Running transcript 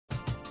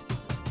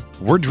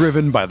We're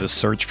driven by the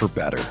search for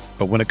better.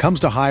 But when it comes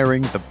to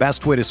hiring, the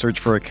best way to search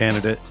for a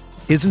candidate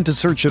isn't to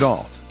search at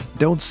all.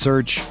 Don't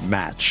search,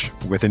 match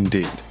with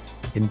Indeed.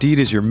 Indeed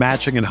is your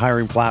matching and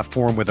hiring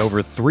platform with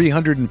over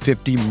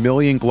 350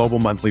 million global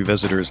monthly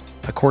visitors,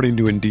 according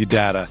to Indeed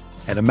data,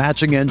 and a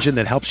matching engine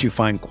that helps you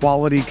find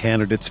quality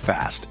candidates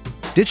fast.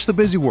 Ditch the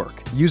busy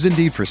work. Use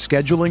Indeed for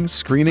scheduling,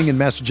 screening, and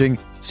messaging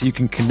so you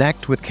can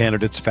connect with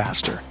candidates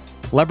faster.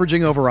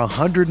 Leveraging over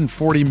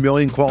 140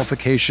 million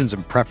qualifications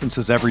and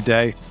preferences every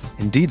day,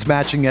 Indeed's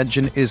matching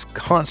engine is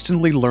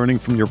constantly learning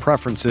from your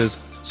preferences,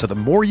 so the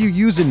more you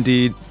use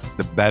Indeed,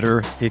 the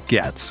better it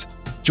gets.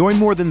 Join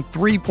more than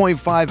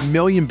 3.5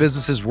 million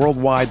businesses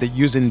worldwide that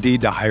use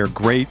Indeed to hire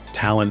great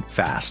talent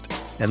fast.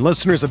 And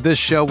listeners of this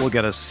show will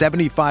get a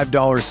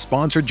 $75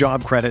 sponsored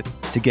job credit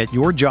to get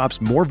your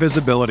jobs more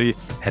visibility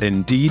at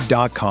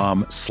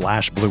Indeed.com/Blue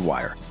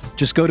Wire.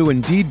 Just go to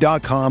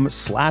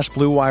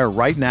Indeed.com/Blue Wire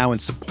right now and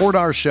support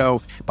our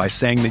show by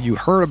saying that you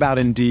heard about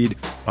Indeed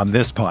on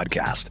this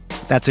podcast.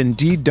 That's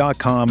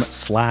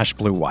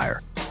Indeed.com/Blue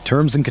Wire.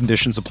 Terms and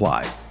conditions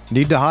apply.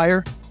 Need to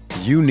hire?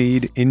 You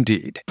need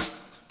Indeed.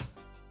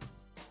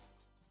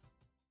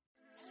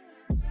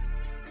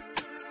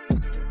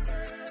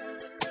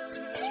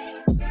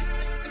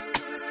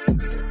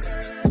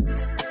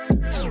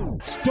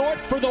 Dort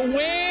for the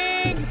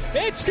win.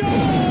 It's good!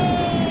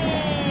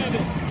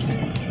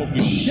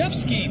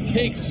 Olszewski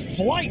takes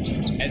flight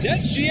as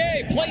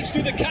SGA plays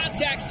through the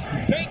contact,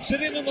 banks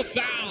it into the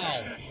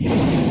foul.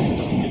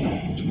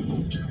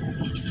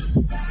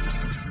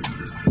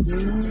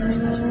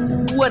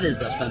 What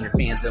is up, Thunder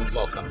fans, and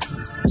welcome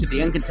to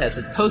the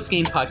Uncontested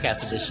Postgame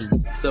Podcast Edition.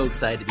 So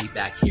excited to be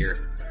back here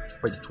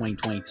for the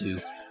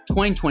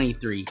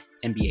 2022-2023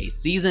 NBA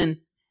season.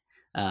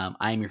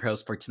 I am your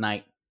host for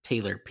tonight,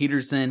 Taylor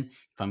Peterson.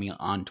 Find me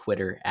on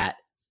Twitter at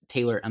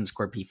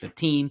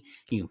Taylor_P15.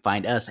 You can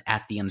find us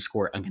at the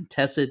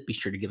 _uncontested. Be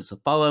sure to give us a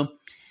follow.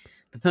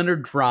 The Thunder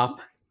quote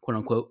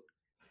unquote,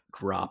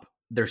 drop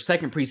their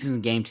second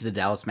preseason game to the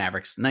Dallas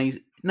Mavericks,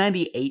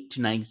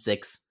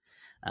 98-96.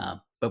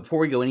 But before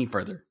we go any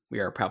further, we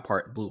are a proud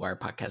part of Blue Wire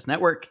Podcast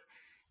Network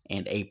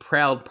and a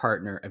proud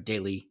partner of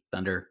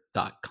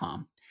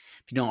DailyThunder.com.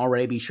 If you don't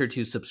already, be sure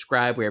to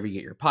subscribe wherever you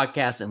get your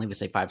podcasts and leave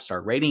us a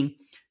 5-star rating.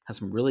 Has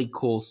some really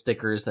cool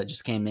stickers that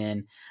just came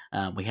in.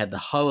 We had the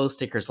Hollow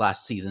stickers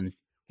last season.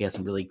 We had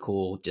some really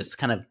cool, just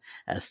kind of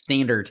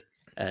standard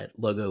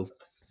logo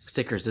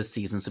stickers this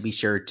season. So be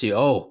sure to,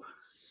 I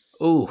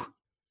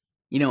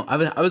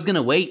was going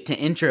to wait to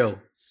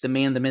intro the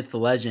man, the myth, the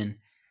legend,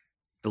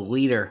 the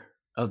leader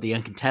of the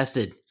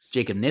Uncontested,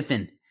 Jacob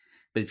Niffen.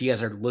 But if you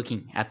guys are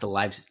looking at the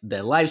live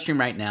stream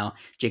right now,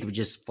 Jacob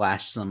just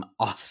flashed some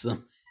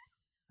awesome,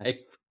 I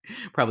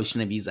probably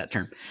shouldn't have used that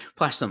term,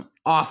 flashed some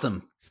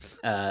awesome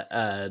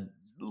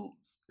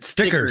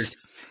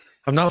stickers.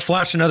 I'm not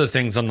flashing other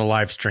things on the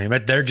live stream.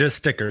 They're just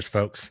stickers,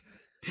 folks.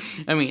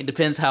 I mean, it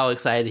depends how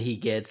excited he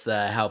gets,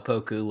 how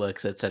Poku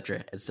looks,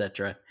 etc.,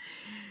 etc.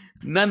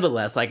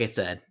 Nonetheless, like I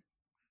said,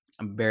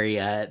 I'm very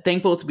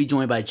thankful to be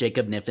joined by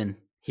Jacob Niffen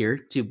here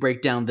to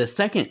break down the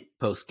second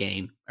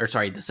preseason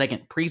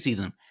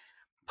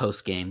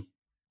postgame.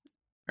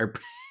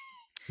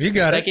 You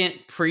got second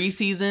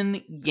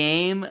preseason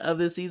game of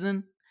the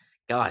season.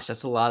 Gosh,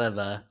 that's a lot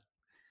of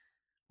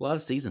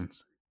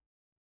seasons.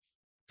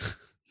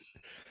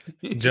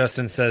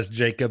 Justin says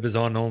Jacob is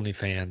on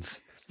OnlyFans.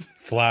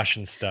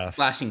 Flashing stuff.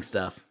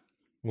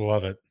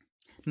 Love it.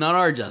 Not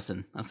our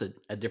Justin. That's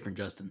a different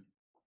Justin.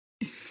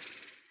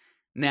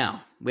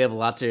 Now, we have a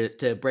lot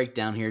to break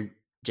down here,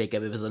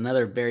 Jacob. It was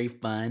another very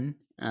fun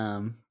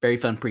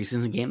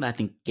preseason game that I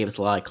think gave us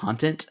a lot of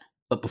content.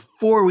 But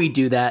before we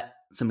do that,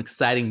 some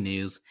exciting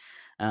news.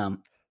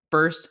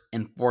 First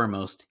and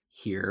foremost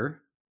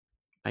here,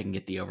 if I can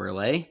get the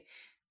overlay,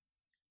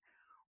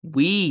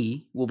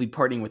 we will be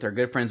partnering with our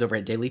good friends over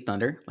at Daily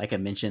Thunder. Like I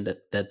mentioned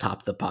at the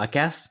top of the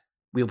podcast,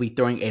 we'll be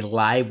throwing a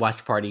live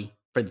watch party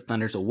for the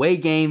Thunder's away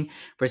game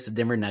versus the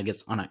Denver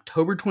Nuggets on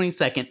October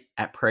 22nd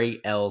at Prairie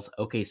L's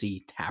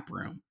OKC Tap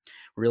Room.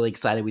 We're really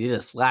excited. We did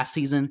this last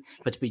season,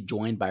 but to be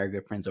joined by our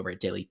good friends over at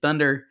Daily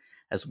Thunder,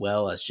 as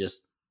well as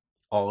just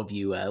all of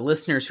you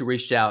listeners who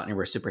reached out, and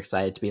we're super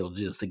excited to be able to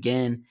do this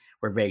again.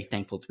 We're very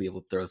thankful to be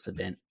able to throw this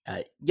event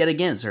yet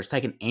again. It's our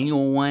second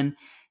annual one,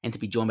 and to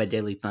be joined by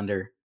Daily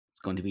Thunder, it's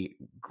going to be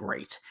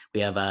great.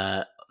 We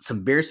have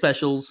some beer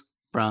specials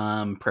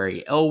from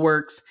Prairie Ale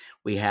Works.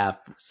 We have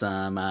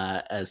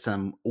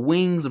some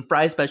wings and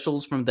fry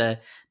specials from the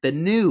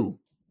new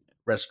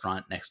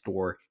restaurant next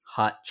door,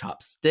 Hot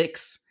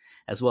Chopsticks,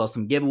 as well as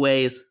some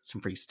giveaways,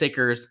 some free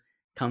stickers.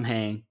 Come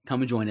hang,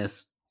 come and join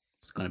us.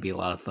 It's going to be a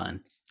lot of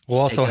fun. We'll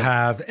also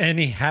have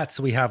any hats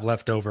we have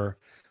left over.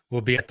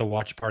 We'll be at the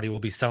watch party. We'll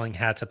be selling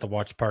hats at the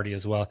watch party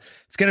as well.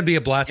 It's going to be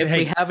a blast. If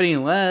we have any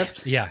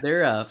left, yeah,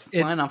 they're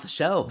flying off the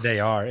shelves.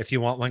 They are. If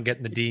you want one, get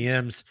in the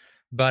DMs.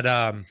 But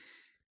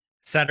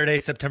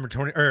Saturday, October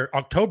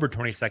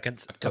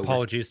 22nd.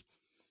 Apologies.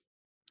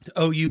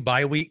 OU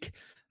bye week.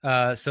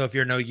 So if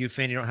you're an OU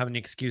fan, you don't have any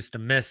excuse to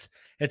miss.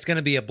 It's going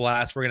to be a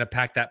blast. We're going to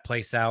pack that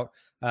place out.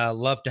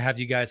 Love to have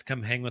you guys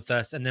come hang with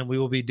us. And then we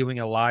will be doing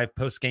a live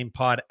post-game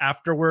pod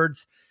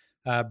afterwards,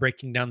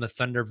 breaking down the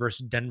Thunder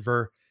versus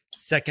Denver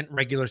second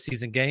regular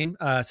season game.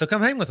 So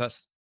come hang with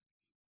us.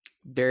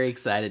 Very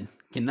excited.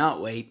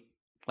 Cannot wait.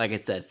 Like I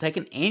said,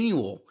 second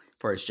annual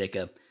for us,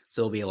 Jacob.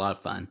 So it'll be a lot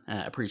of fun.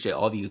 I appreciate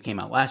all of you who came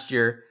out last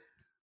year.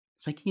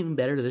 It's making it even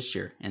better this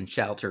year. And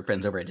shout out to our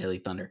friends over at Daily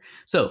Thunder.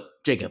 So,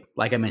 Jacob,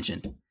 like I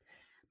mentioned,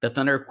 the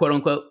Thunder, quote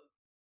unquote,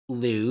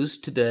 lose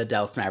to the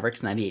Dallas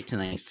Mavericks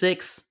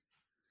 98-96.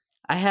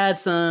 I had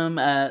some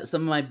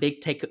of my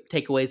big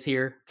takeaways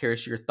here.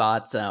 Curious your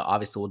thoughts.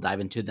 Obviously, we'll dive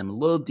into them a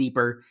little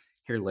deeper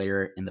here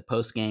later in the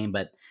post game.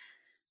 But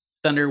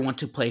Thunder want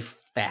to play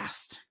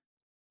fast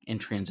in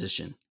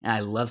transition, and I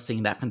love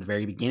seeing that from the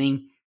very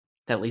beginning.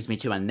 That leads me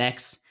to my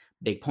next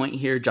big point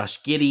here.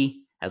 Josh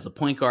Giddey, as a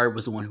point guard,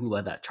 was the one who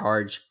led that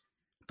charge.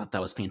 I thought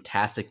that was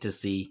fantastic to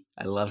see.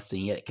 I love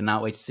seeing it.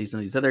 Cannot wait to see some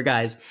of these other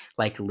guys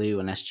like Lou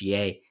and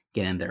SGA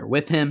get in there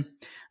with him.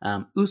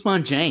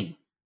 Ousmane Dieng.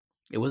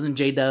 It wasn't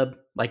J-Dub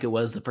like it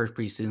was the first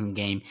preseason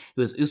game. It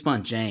was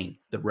Ousmane Dieng,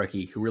 the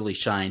rookie, who really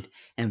shined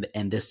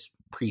in this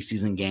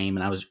preseason game.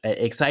 And I was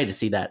excited to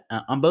see that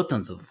on both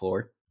ends of the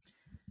floor.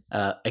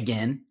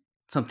 Again,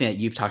 something that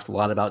you've talked a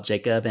lot about,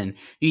 Jacob, and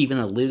you even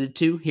alluded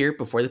to here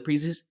before the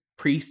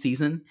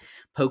preseason.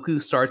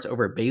 Poku starts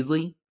over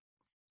Bazley,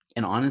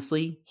 and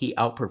honestly, he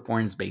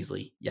outperforms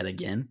Bazley yet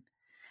again.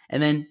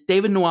 And then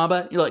David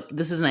Nwaba, look,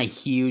 this isn't a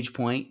huge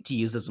point to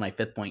use as my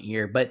fifth point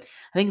here, but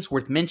I think it's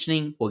worth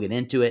mentioning. We'll get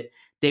into it.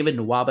 David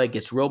Nwaba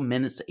gets real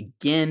minutes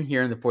again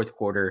here in the fourth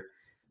quarter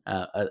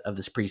of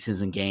this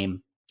preseason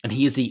game, and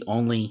he is the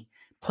only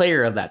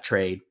player of that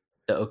trade,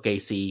 the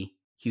OKC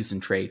Houston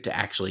trade, to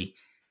actually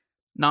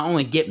not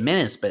only get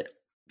minutes, but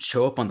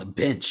show up on the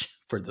bench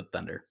for the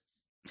Thunder.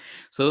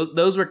 So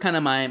those were kind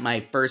of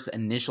my first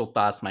initial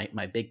thoughts,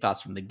 my big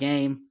thoughts from the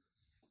game.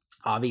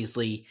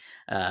 Obviously,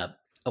 a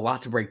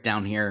lot to break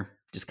down here.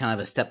 Just kind of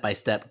a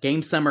step-by-step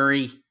game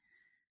summary.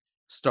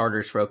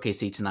 Starters for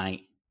OKC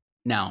tonight.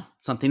 Now,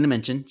 something to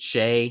mention,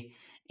 Shea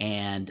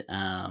and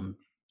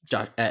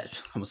Josh, I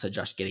almost said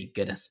Josh Giddey,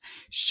 goodness.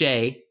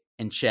 Shea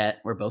and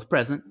Chet were both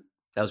present.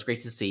 That was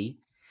great to see.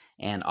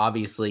 And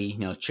obviously,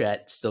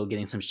 Chet still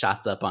getting some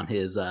shots up on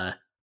his,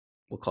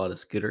 we'll call it a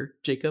scooter,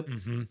 Jacob.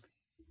 Mm-hmm.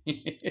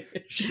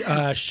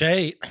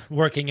 Shea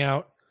working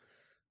out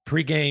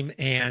pregame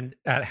and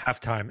at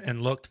halftime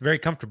and looked very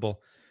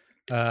comfortable.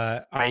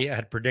 I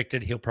had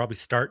predicted he'll probably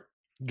start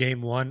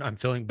game one. I'm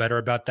feeling better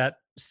about that,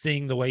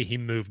 seeing the way he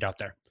moved out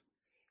there.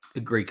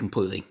 Agree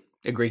completely.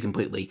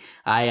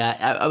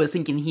 I was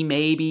thinking he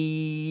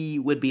maybe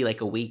would be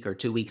like a week or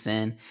 2 weeks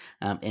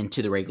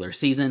into the regular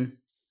season,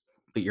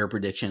 but your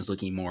prediction is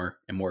looking more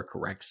and more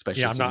correct.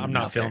 Especially, I'm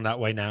not feeling that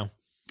way now.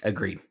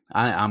 Agreed.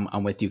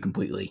 I'm with you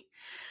completely.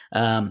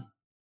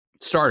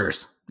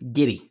 Starters: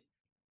 Giddey,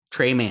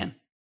 Trey Mann,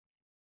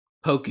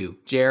 Poku,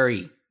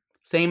 Jerry.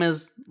 Same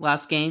as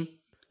last game,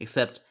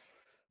 except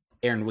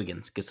Aaron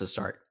Wiggins gets to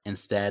start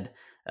instead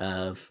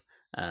of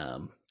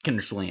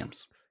Kendrick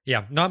Williams.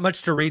 Yeah, not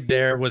much to read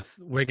there with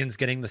Wiggins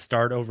getting the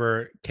start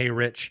over K.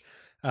 Rich.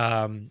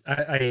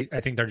 I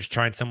think they're just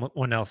trying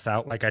someone else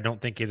out. Like, I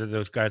don't think either of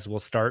those guys will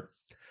start.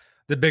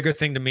 The bigger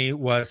thing to me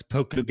was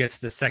Poku gets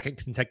the second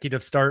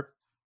consecutive start.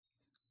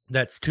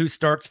 That's 2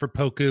 starts for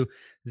Poku,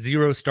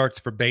 0 starts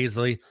for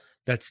Bazley.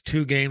 That's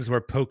 2 games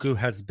where Poku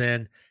has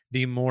been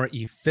the more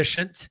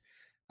efficient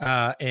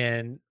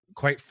and,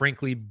 quite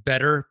frankly,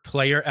 better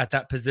player at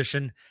that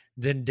position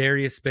than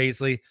Darius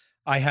Bazley.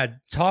 I had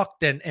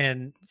talked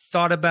and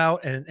thought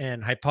about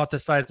and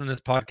hypothesized on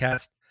this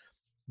podcast,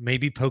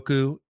 maybe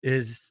Poku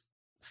is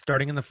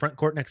starting in the front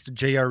court next to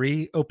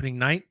JRE opening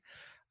night.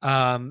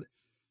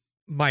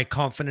 My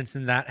confidence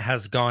in that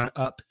has gone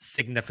up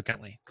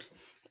significantly.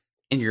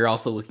 And you're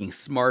also looking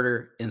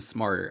smarter and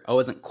smarter. I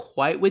wasn't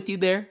quite with you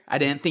there. I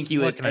didn't think you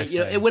would.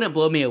 It wouldn't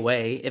blow me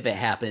away if it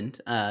happened.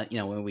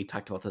 When we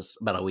talked about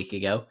this about a week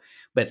ago.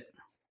 But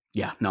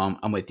yeah, no,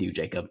 I'm with you,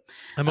 Jacob.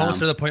 I'm almost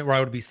to the point where I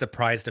would be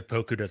surprised if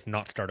Poku does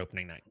not start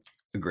opening night.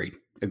 Agreed.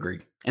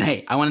 And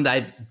hey, I want to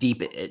dive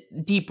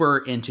deeper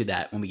into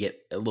that when we get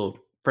a little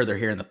further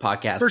here in the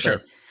podcast. For sure.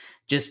 But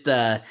just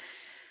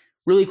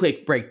really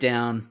quick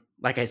breakdown.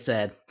 Like I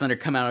said, Thunder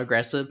come out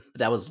aggressive, but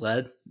that was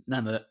led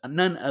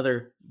none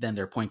other than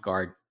their point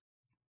guard,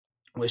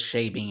 with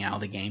Shea being out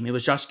of the game. It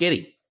was Josh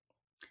Giddey.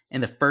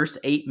 In the first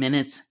 8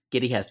 minutes,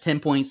 Giddey has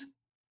 10 points,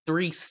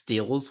 3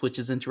 steals, which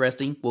is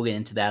interesting. We'll get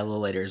into that a little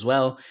later as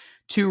well.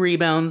 2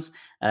 rebounds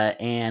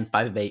and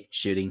 5 of 8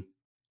 shooting.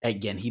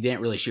 Again, he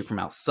didn't really shoot from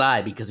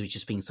outside because he was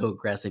just being so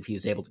aggressive. He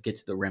was able to get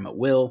to the rim at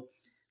will.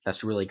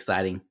 That's really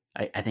exciting.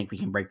 I think we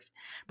can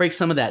break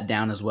some of that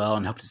down as well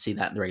and hope to see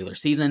that in the regular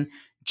season.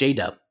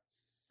 J-Dub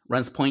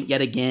runs point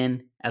yet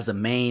again as a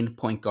main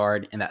point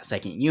guard in that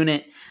second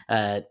unit.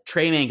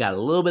 Trey Mann got a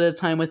little bit of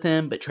time with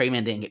him, but Trey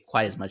Mann didn't get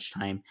quite as much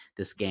time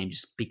this game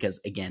just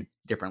because, again,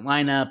 different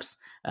lineups,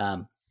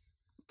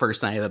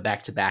 first night of a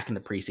back-to-back in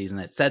the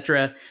preseason,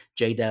 etc.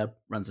 J-Dub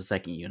runs the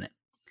second unit.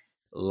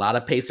 A lot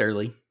of pace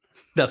early.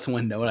 That's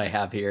one note I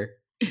have here.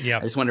 Yeah.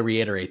 I just want to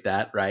reiterate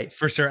that, right?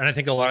 For sure. And I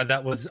think a lot of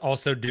that was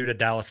also due to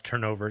Dallas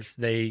turnovers.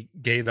 They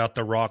gave out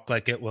the rock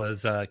like it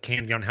was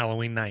candy on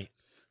Halloween night.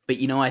 But,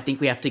 I think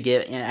we have to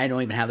get, and I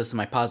don't even have this in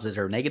my positives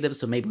or negatives,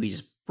 so maybe we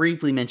just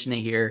briefly mention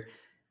it here.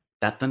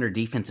 That Thunder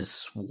defense is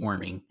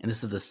swarming. And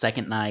this is the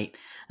second night,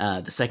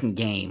 the second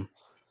game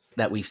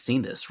that we've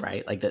seen this,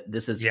 right? Like that.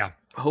 This is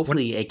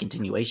hopefully a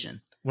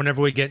continuation.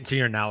 Whenever we get into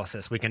your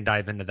analysis, we can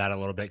dive into that a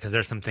little bit because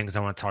there's some things I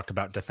want to talk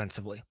about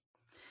defensively.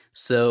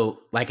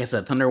 So, like I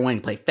said, Thunder wanting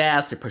to play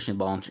fast. They're pushing the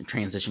ball into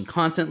transition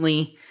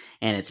constantly.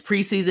 And it's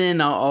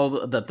preseason.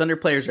 All the Thunder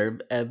players are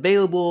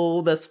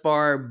available thus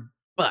far.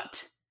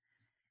 But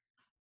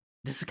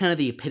this is kind of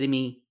the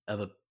epitome of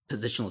a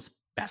positionless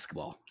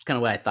basketball. It's kind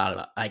of what I thought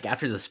about. Like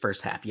after this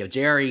first half, you have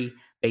Jerry,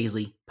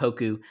 Baisley,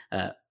 Poku,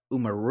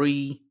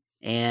 Umarui,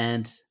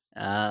 and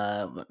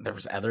there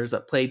was others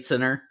that played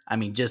center. I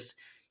mean, just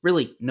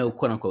really no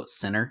quote-unquote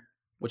center,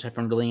 which I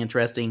found really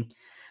interesting.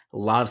 A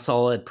lot of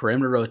solid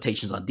perimeter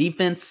rotations on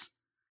defense.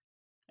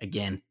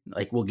 Again,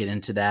 like we'll get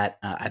into that.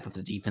 I thought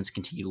the defense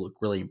continued to look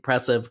really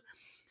impressive.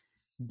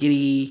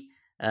 Giddy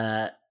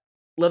led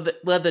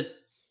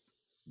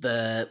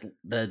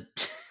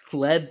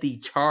the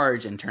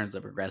charge in terms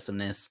of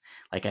aggressiveness.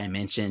 Like I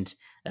mentioned,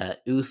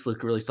 Oos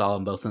looked really solid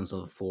on both ends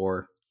of the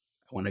floor.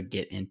 I want to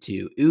get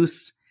into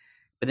Oos.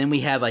 But then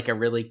we had like a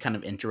really kind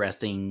of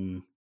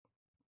interesting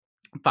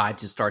five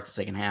to start the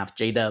second half.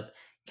 J-Dub,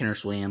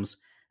 Kenrich Williams,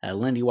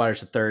 Lindy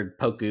Waters III,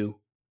 Poku,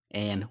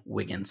 and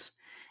Wiggins.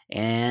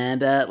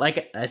 And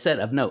like I said,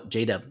 of note,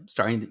 J-Dub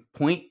starting the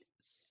point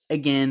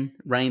again,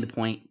 running the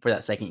point for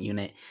that second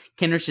unit.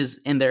 Kenrich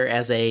is in there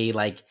as a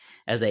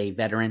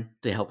veteran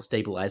to help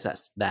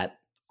stabilize that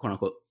quote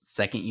unquote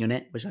second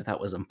unit, which I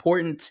thought was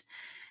important.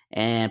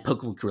 And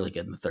Poku looked really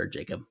good in the third,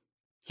 Jacob.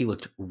 He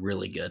looked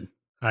really good.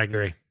 I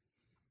agree.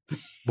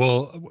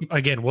 Well,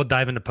 again, we'll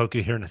dive into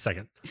Poku here in a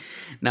second.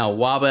 Now,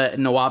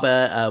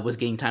 Nawaba was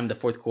getting time in the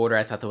fourth quarter.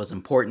 I thought that was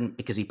important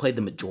because he played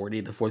the majority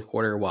of the fourth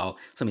quarter while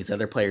some of these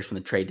other players from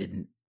the trade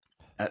didn't.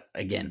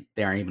 Again,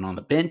 they aren't even on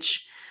the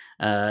bench.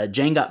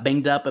 Jane got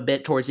banged up a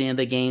bit towards the end of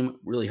the game.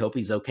 Really hope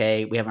he's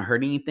okay. We haven't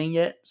heard anything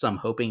yet, so I'm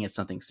hoping it's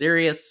something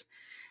serious.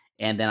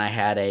 And then I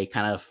had a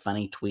kind of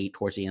funny tweet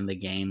towards the end of the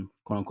game,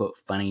 quote unquote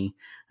funny.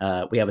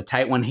 We have a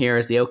tight one here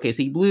as the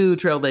OKC Blue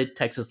trailed the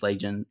Texas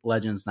Legends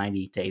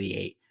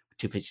 90-88,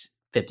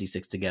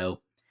 2:56 to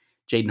go.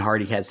 Jaden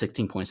Hardy had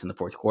 16 points in the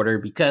fourth quarter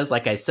because,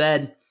 like I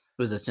said, it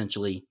was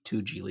essentially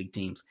two G League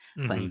teams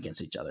playing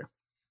against each other.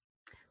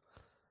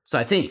 So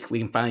I think we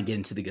can finally get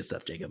into the good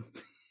stuff, Jacob.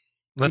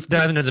 Let's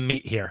dive into the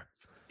meat here.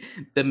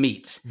 The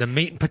meat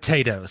and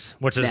potatoes,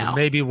 which is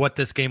maybe what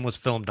this game was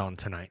filmed on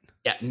tonight.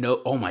 Yeah,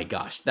 no, oh my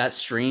gosh, that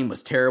stream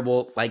was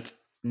terrible. Like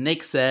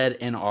Nick said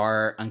in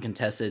our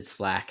uncontested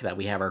Slack that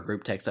we have, our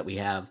group text that we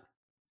have,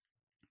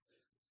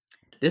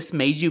 this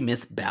made you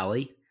miss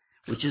Bally,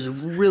 which is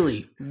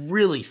really,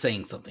 really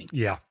saying something.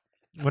 Yeah,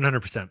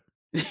 100%.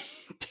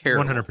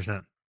 Terrible.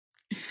 100%.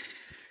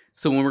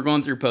 So when we're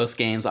going through post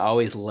games, I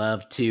always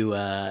love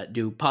to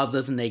do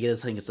positives and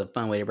negatives. I think it's a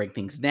fun way to break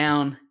things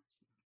down.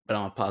 But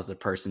I'm a positive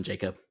person,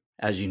 Jacob,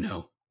 as you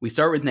know. We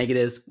start with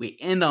negatives. We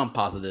end on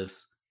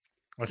positives.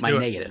 My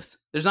negatives.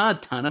 There's not a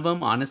ton of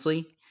them,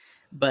 honestly.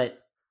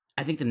 But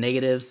I think the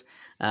negatives,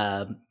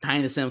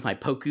 tying this in with my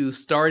Poku,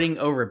 starting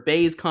over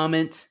Bay's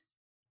comment.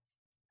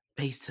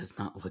 Bay does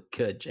not look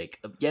good,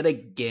 Jacob. Yet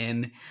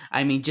again.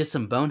 I mean, just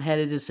some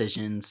boneheaded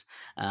decisions.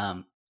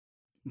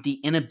 The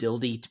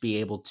inability to be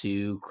able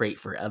to create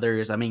for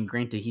others. I mean,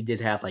 granted, he did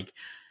have like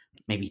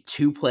maybe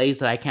two plays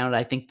that I counted,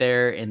 I think,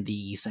 there in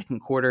the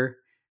second quarter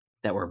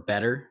that were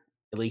better,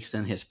 at least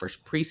in his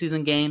first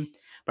preseason game.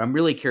 But I'm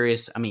really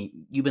curious. I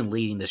mean, you've been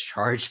leading this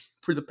charge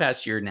for the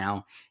past year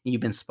now, and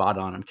you've been spot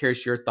on. I'm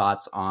curious your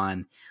thoughts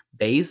on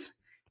Bays,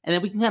 and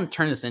then we can kind of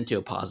turn this into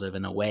a positive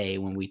in a way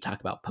when we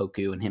talk about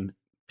Poku and him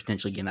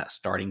potentially getting that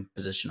starting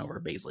position over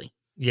Baisley.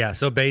 Yeah,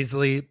 so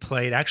Baisley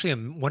played actually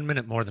 1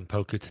 minute more than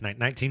Poku tonight.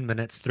 19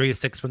 minutes, 3 of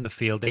 6 from the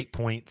field, 8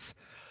 points,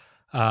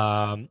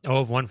 0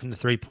 of 1 from the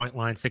 3-point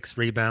line, 6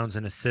 rebounds,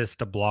 an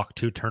assist, a block,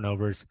 2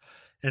 turnovers.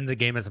 End of the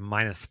game as a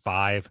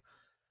 -5.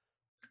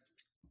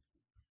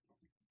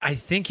 I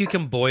think you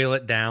can boil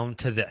it down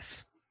to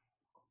this.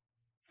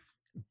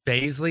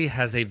 Baisley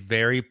has a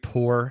very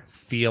poor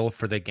feel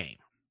for the game.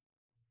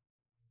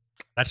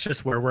 That's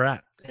just where we're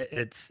at.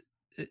 It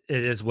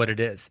is what it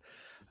is.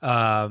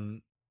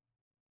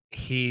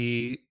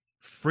 He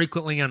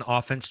frequently on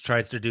offense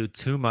tries to do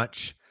too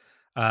much,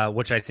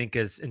 which I think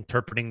is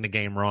interpreting the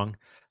game wrong.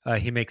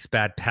 He makes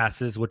bad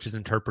passes, which is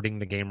interpreting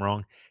the game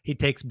wrong. He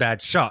takes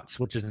bad shots,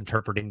 which is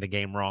interpreting the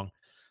game wrong.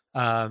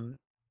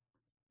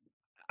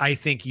 I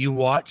think you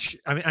watch.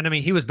 I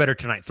mean, he was better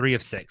tonight, 3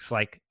 of 6.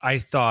 Like I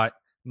thought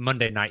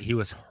Monday night he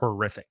was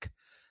horrific.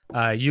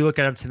 You look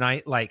at him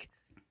tonight. Like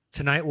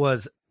tonight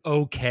was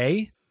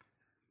okay.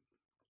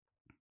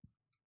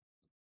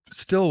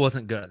 Still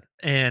wasn't good.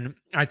 And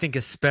I think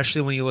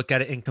especially when you look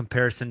at it in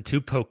comparison to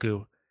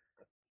Poku,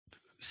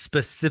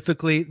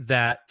 specifically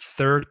that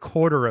third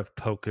quarter of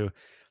Poku,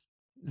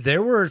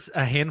 there was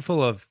a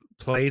handful of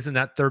plays in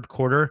that third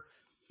quarter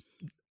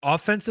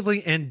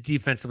offensively and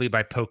defensively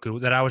by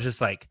Poku that I was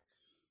just like,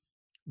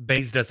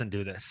 Baze doesn't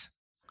do this.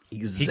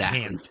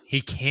 Exactly.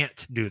 He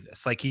can't do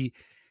this. Like, he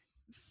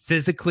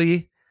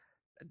physically,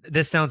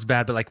 this sounds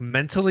bad, but like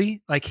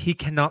mentally, like he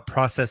cannot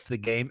process the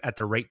game at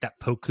the rate that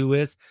Poku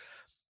is.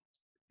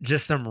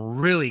 Just some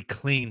really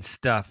clean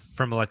stuff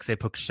from Alexei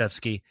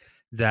Pokusevski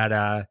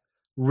that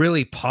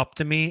really popped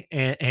to me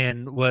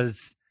and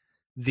was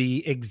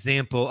the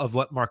example of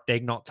what Mark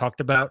Daigneault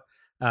talked about.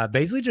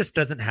 Bazley just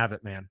doesn't have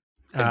it, man.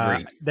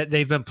 Agreed. That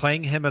they've been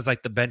playing him as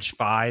like the bench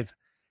 5.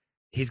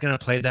 He's going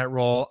to play that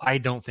role. I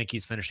don't think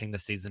he's finishing the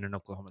season in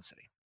Oklahoma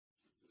City.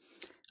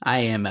 I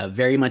am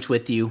very much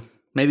with you.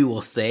 Maybe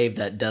we'll save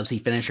that does he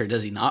finish or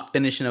does he not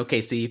finish in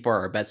OKC for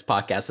our bets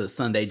podcast this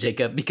Sunday,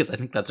 Jacob, because I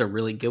think that's a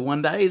really good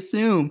one that I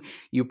assume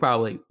you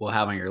probably will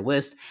have on your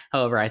list.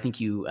 However, I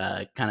think you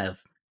kind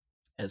of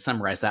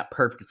summarized that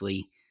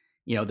perfectly.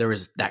 You know, there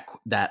was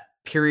that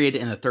period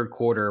in the third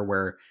quarter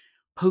where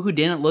Poku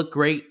didn't look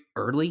great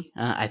early.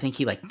 I think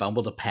he like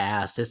fumbled a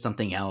pass, did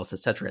something else,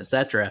 etc.,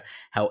 etc.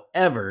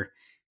 However,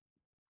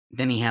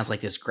 then he has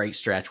like this great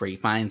stretch where he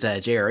finds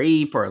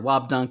JRE for a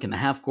lob dunk in the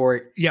half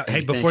court. Yeah.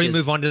 Hey, before you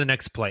move on to the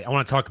next play, I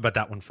want to talk about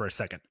that one for a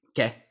second.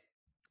 Okay.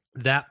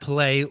 That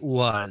play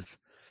was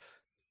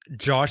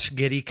Josh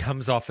Giddey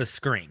comes off a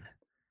screen.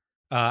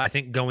 I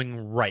think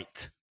going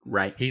right.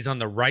 Right. He's on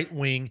the right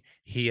wing.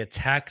 He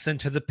attacks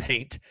into the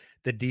paint.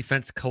 The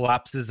defense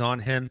collapses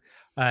on him.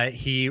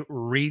 He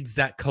reads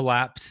that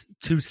collapse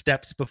 2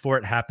 steps before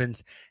it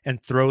happens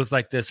and throws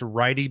like this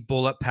righty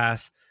bullet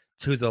pass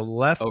to the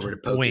left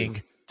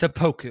wing to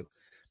Poku.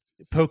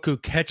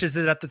 Poku catches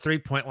it at the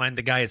 3-point line.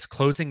 The guy is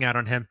closing out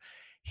on him.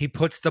 He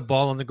puts the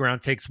ball on the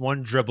ground, takes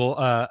one dribble,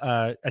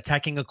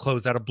 attacking a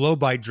closeout, a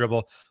blow-by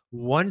dribble,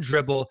 one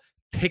dribble,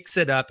 picks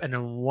it up, and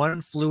in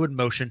one fluid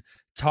motion,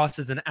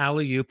 tosses an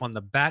alley-oop on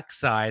the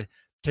backside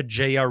to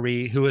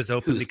JRE, who is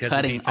open because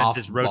the defense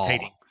is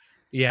rotating. Ball.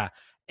 Yeah.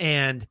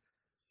 And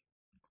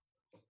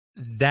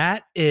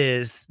that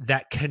is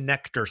that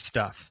connector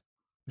stuff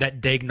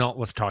that Daigneault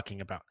was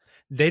talking about.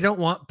 They don't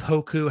want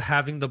Poku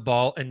having the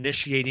ball,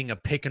 initiating a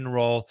pick and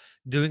roll,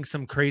 doing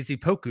some crazy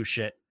Poku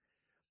shit.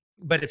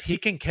 But if he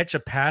can catch a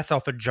pass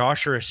off a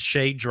Josh or a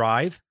Shea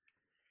drive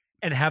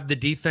and have the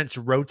defense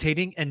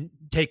rotating and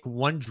take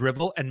one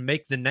dribble and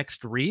make the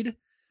next read,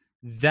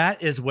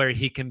 that is where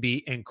he can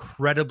be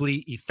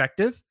incredibly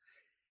effective.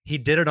 He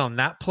did it on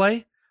that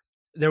play.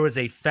 There was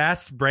a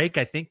fast break,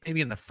 I think maybe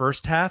in the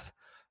first half,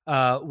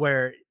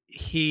 where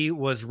he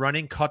was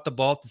running, caught the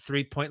ball at the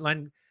 3-point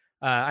line.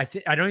 I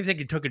don't even think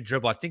he took a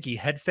dribble. I think he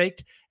head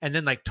faked and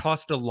then like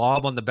tossed a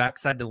lob on the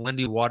backside to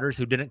Lindy Waters,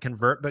 who didn't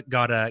convert but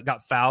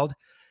got fouled.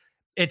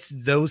 It's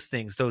those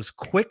things, those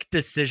quick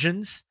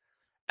decisions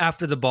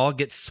after the ball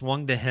gets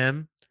swung to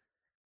him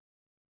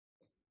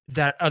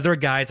that other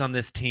guys on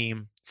this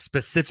team,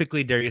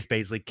 specifically Darius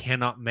Bazley,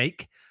 cannot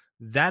make.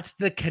 That's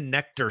the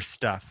connector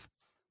stuff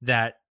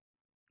that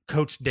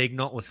Coach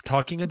Daigneault was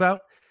talking about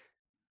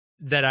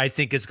that I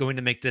think is going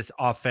to make this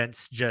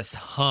offense just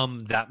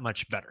hum that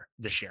much better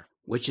this year.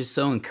 Which is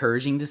so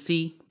encouraging to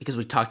see because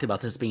we talked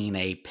about this being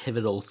a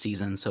pivotal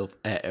season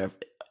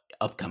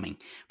upcoming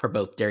for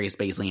both Darius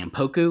Bazley and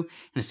Poku, and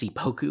to see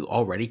Poku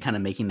already kind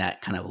of making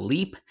that kind of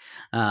leap.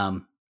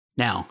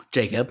 Now,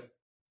 Jacob,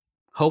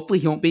 hopefully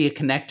he won't be a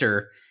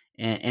connector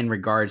in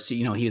regards to,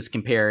 he was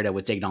compared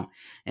with Daigneault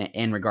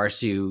in regards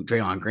to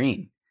Draymond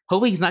Green.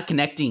 Hopefully he's not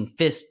connecting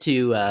fists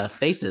to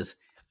faces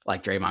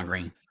like Draymond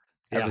Green,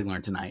 as we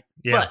learned tonight.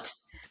 Yeah. But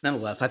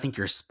nonetheless, I think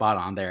you're spot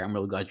on there. I'm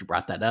really glad you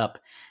brought that up.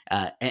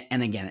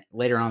 And again,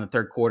 later on in the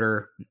third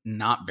quarter,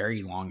 not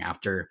very long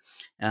after,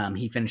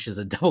 he finishes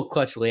a double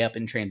clutch layup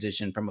in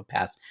transition from a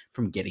pass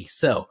from Giddey.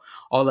 So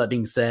all that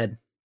being said,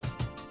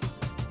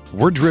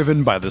 we're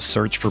driven by the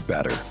search for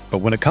better. But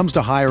when it comes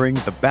to hiring,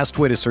 the best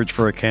way to search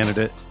for a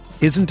candidate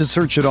isn't to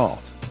search at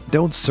all.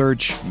 Don't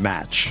search,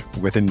 match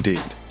with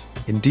Indeed.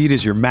 Indeed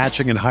is your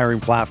matching and hiring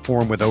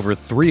platform with over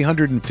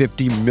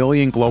 350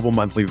 million global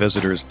monthly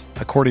visitors,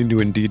 according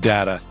to Indeed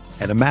data,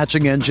 and a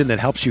matching engine that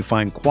helps you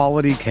find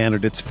quality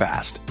candidates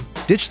fast.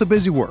 Ditch the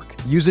busy work.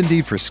 Use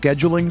Indeed for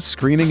scheduling,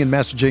 screening, and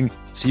messaging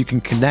so you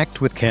can connect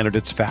with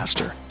candidates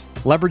faster.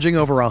 Leveraging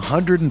over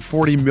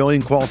 140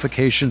 million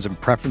qualifications and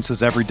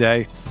preferences every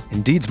day,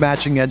 Indeed's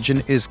matching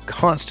engine is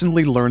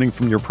constantly learning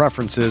from your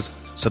preferences,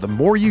 so the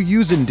more you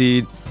use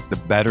Indeed, the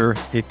better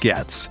it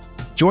gets.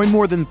 Join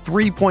more than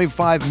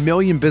 3.5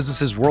 million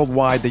businesses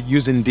worldwide that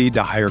use Indeed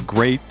to hire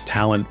great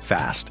talent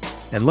fast.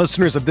 And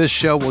listeners of this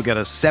show will get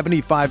a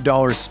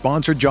 $75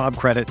 sponsored job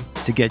credit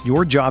to get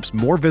your jobs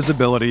more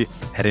visibility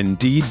at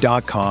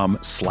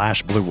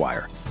Indeed.com/Blue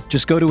Wire.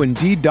 Just go to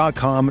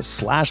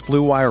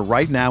Indeed.com/Blue Wire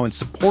right now and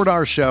support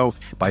our show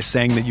by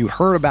saying that you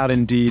heard about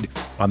Indeed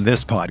on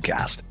this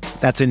podcast.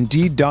 That's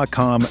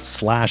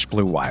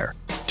Indeed.com/Blue Wire.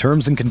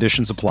 Terms and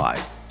conditions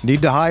apply.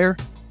 Need to hire?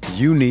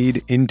 You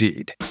need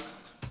Indeed.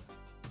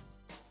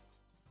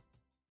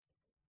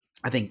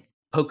 I think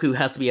Poku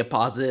has to be a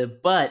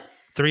positive, but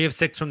 3 of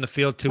 6 from the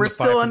field, 2 We're of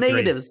 5 still from on three.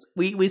 negatives.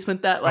 We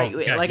spent that I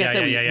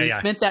said, we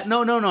spent that.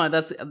 No.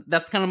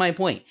 That's kind of my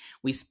point.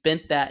 We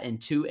spent that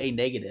into a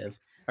negative,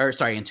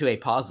 into a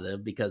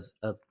positive because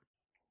of,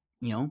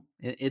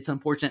 it's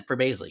unfortunate for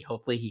Bazley.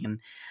 Hopefully he can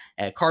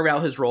carve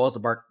out his role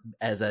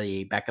as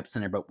a backup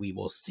center, but we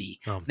will see.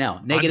 Now,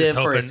 negative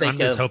for a sake I'm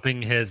just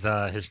hoping his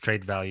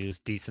trade value is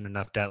decent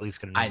enough to at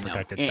least get an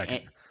unprotected second.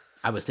 And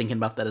I was thinking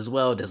about that as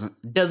well.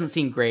 Doesn't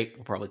seem great.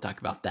 We'll probably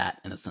talk about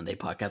that in a Sunday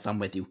podcast. I'm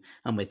with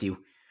you.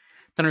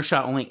 Thunder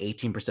shot only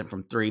 18%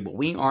 from 3, but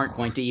we aren't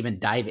going to even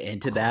dive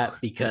into that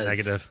because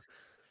negative.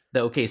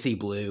 The OKC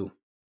Blue.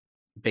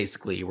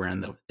 Basically, we're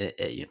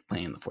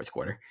playing in the fourth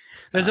quarter.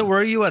 Does it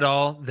worry you at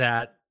all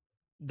that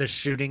the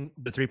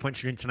 3-point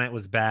shooting tonight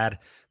was bad,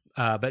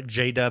 but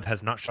J-Dub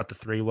has not shot the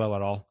 3 well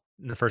at all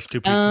in the first 2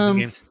 preseason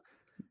games?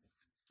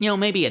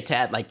 Maybe a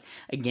tad.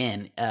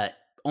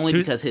 Only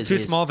because his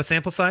small of a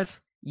sample size.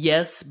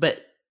 Yes,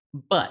 but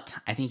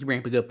I think you bring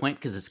up a good point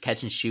because his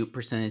catch and shoot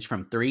percentage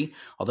from 3,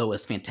 although it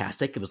was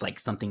fantastic, it was like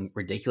something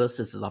ridiculous.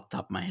 This is off the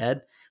top of my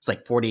head. It's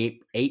like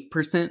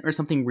 48% or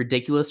something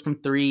ridiculous from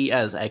 3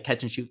 as a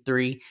catch and shoot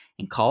 3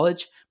 in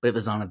college, but it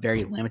was on a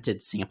very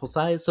limited sample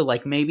size. So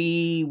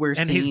maybe we're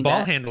seeing he's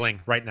ball handling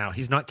right now.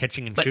 He's not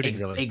catching and shooting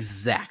really.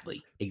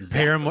 Exactly.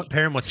 Pair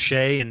him with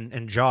Shea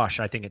and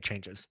Josh. I think it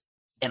changes.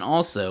 And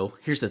also,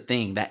 here's the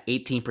thing: that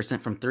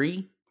 18% from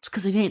 3, it's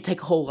because they didn't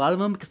take a whole lot of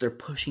them because they're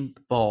pushing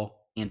the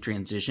ball in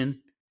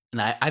transition.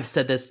 And I've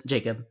said this,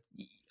 Jacob,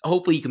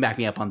 hopefully you can back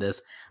me up on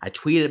this. I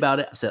tweeted about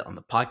it. I've said it on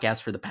the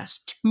podcast for the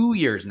past 2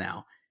 years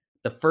now.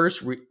 The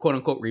first quote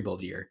unquote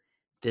rebuild year,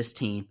 this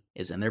team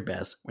is in their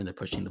best when they're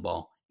pushing the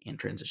ball in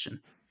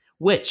transition,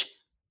 which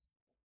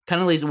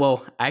kind of leads,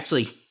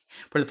 actually,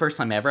 for the first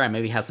time ever, I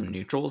maybe have some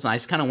neutrals, and I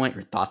just kind of want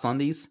your thoughts on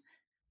these.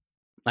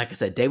 Like I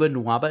said, David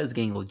Nwaba is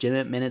getting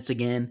legitimate minutes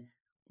again,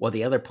 while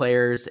the other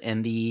players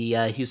in the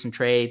Houston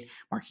trade,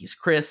 Marquise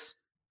Chris,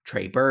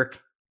 Trey Burke,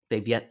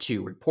 they've yet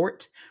to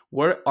report.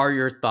 What are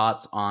your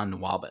thoughts on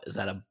Nwaba? Is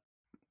that a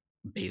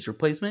Baze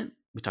replacement?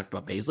 We talked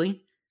about Bazley.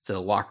 So a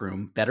locker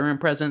room veteran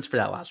presence for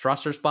that last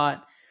roster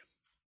spot.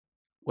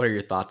 What are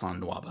your thoughts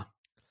on Nwaba?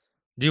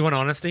 Do you want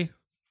honesty?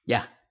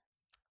 Yeah.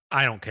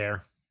 I don't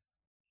care.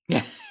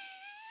 Yeah.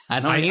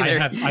 I don't either.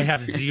 I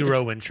have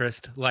zero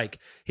interest.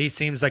 He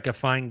seems like a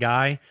fine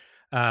guy.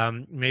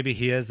 Maybe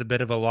he is a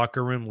bit of a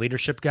locker room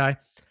leadership guy.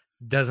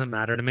 Doesn't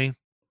matter to me.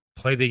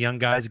 Play the young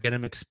guys, get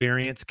him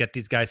experience, get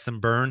these guys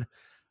some burn.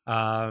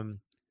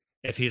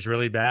 If he's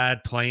really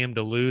bad, play him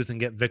to lose and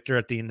get Victor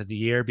at the end of the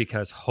year,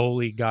 because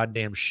holy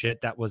goddamn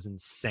shit, that was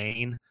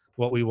insane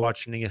what we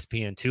watched on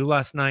ESPN2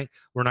 last night.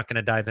 We're not going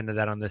to dive into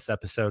that on this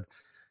episode,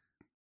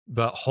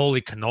 but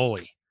holy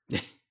cannoli.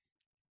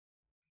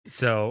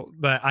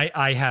 But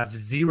I have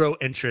zero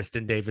interest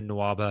in David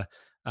Nwaba.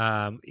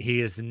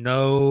 He is in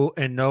no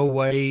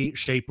way,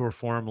 shape, or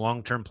form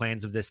long-term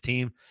plans of this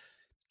team.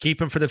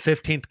 Keep him for the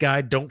 15th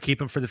guy. Don't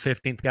keep him for the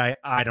 15th guy.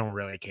 I don't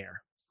really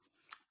care.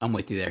 I'm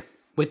with you there.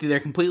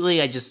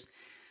 Completely. I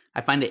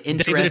find it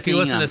interesting. David, if you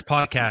listen to this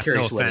podcast,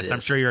 no offense,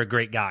 I'm sure you're a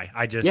great guy.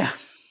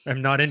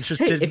 I'm not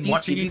interested in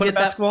watching you play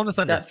basketball in the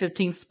Thunder. That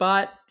 15th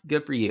spot,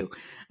 good for you.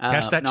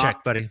 Cash that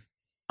check, buddy.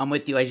 I'm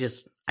with you.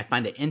 I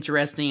find it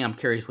interesting. I'm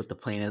curious what the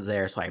plan is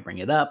there, so I bring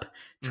it up.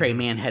 Trey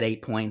Mann had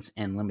 8 points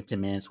in limited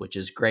minutes, which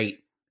is great.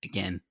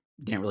 Again,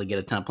 didn't really get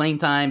a ton of playing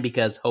time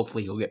because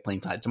hopefully he'll get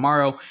playing time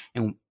tomorrow,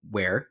 and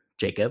where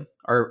Jacob,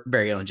 our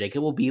very own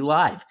Jacob, will be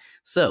live.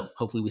 So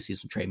hopefully we see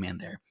some Trey Mann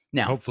there.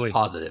 Now, hopefully.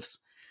 Positives.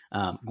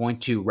 Going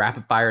to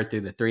rapid fire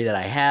through the 3 that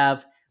I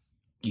have.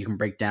 You can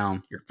break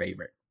down your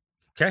favorite.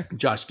 Okay.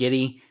 Josh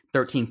Giddey,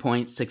 13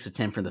 points, 6 of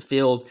 10 from the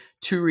field,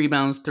 2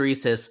 rebounds, 3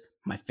 assists.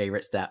 My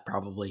favorite stat,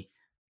 probably.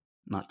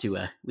 Not to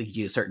lead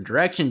you a certain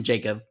direction,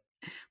 Jacob,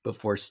 but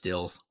 4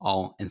 steals,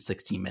 all in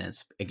 16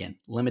 minutes. Again,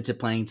 limited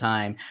playing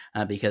time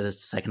because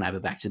it's the second night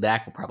of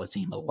back-to-back. We'll probably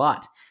see him a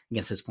lot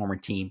against his former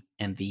team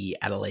and the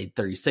Adelaide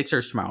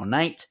 36ers tomorrow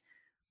night.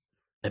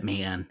 But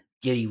man,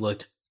 Giddey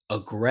looked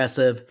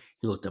aggressive.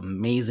 He looked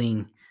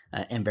amazing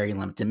in very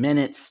limited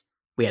minutes.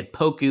 We had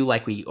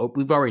Poku,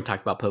 we've already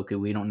talked about Poku.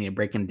 We don't need to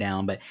break him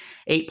down, but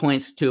 8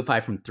 points, 2 of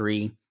 5 from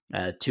 3.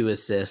 2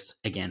 assists.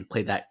 Again,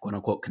 played that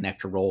quote-unquote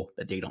connector role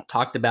that they don't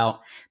talked about.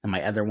 And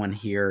my other one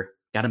here,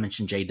 got to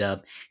mention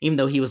J-Dub. Even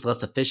though he was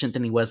less efficient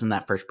than he was in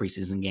that first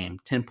preseason game,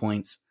 10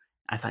 points.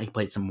 I thought he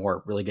played some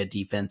more really good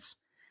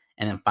defense.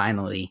 And then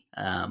finally,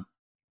 Ousmane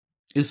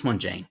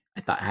Dieng,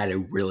 I thought had a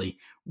really,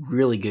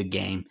 really good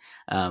game.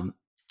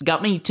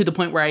 Got me to the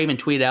point where I even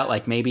tweeted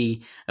out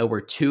maybe we're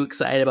too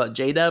excited about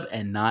J-Dub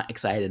and not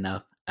excited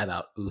enough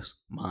about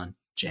Ousmane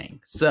Dieng.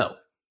 So,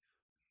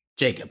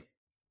 Jacob,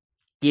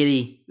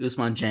 Giddey,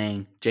 Ousmane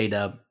Dieng,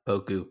 J-Dub,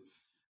 Poku,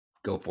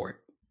 go for it.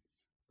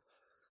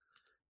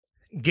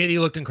 Giddey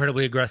looked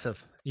incredibly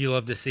aggressive. You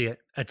love to see it.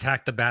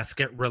 Attacked the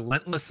basket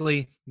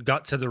relentlessly,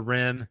 got to the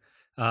rim,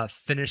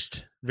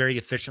 finished very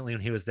efficiently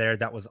when he was there.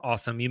 That was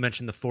awesome. You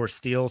mentioned the 4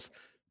 steals.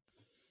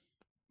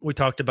 We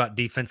talked about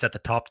defense at the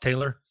top,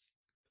 Taylor.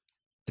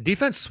 The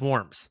defense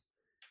swarms.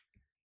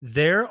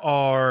 There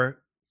are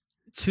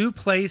two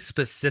plays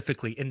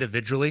specifically,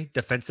 individually,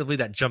 defensively,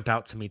 that jump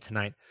out to me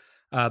tonight.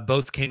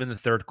 Both came in the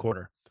third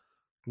quarter.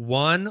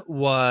 One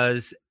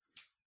was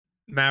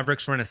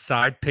Mavericks run a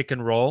side pick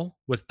and roll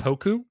with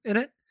Poku in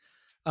it.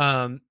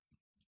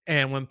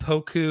 And when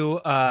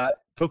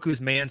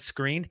Poku's man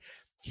screened,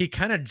 he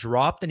kind of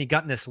dropped and he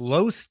got in this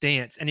low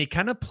stance and he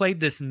kind of played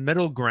this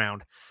middle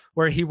ground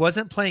where he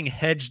wasn't playing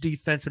hedge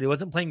defense, but he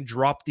wasn't playing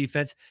drop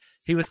defense.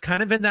 He was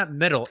kind of in that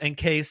middle in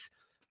case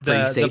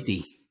playing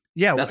safety.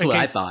 That's what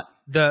I thought.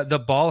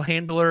 The ball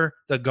handler,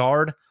 the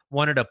guard,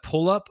 wanted a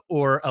pull up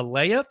or a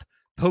layup.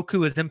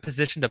 Poku is in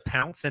position to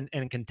pounce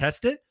and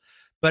contest it.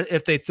 But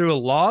if they threw a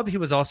lob, he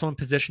was also in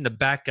position to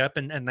back up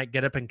and like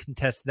get up and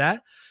contest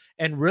that,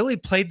 and really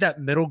played that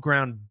middle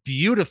ground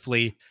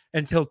beautifully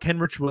until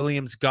Kenrich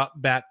Williams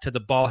got back to the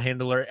ball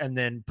handler and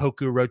then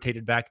Poku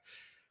rotated back.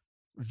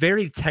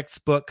 Very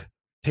textbook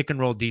pick and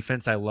roll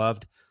defense I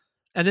loved.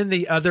 And then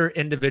the other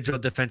individual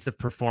defensive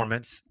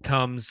performance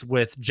comes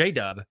with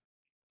J-Dub,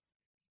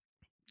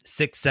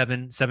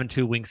 6'7",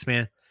 7'2"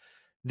 wingspan.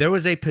 There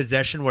was a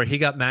possession where he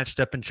got matched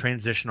up in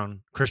transition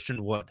on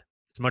Christian Wood.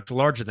 It's much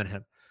larger than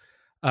him.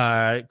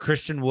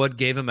 Christian Wood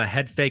gave him a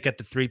head fake at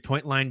the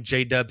 3-point line.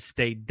 J-Dub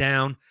stayed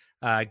down,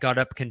 got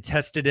up,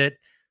 contested it,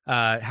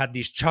 had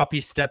these choppy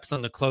steps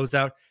on the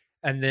closeout.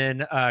 And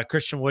then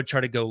Christian Wood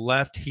tried to go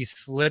left.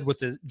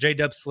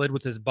 J-Dub slid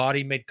with his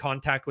body, made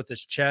contact with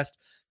his chest,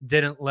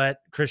 didn't let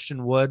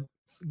Christian Wood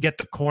get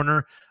the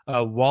corner,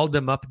 walled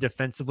him up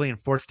defensively and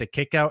forced a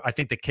kick out. I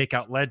think the kick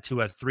out led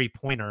to a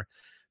 3-pointer,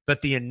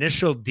 but the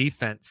initial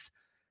defense,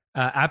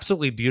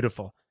 absolutely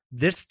beautiful.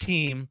 This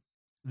team,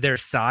 their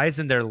size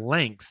and their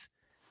length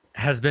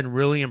has been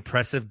really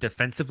impressive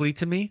defensively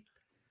to me.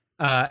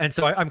 And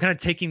so I'm kind of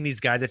taking these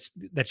guys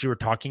that you were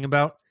talking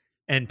about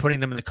and putting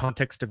them in the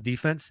context of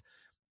defense,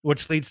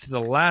 which leads to the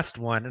last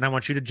one. And I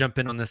want you to jump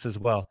in on this as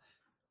well.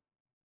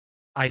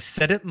 I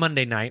said it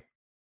Monday night.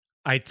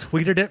 I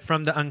tweeted it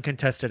from the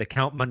uncontested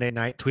account Monday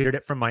night, tweeted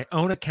it from my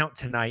own account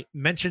tonight,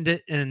 mentioned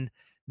it in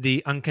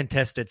the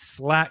uncontested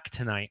Slack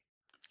tonight.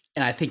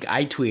 And I think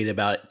I tweeted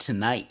about it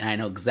tonight, and I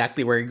know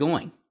exactly where you're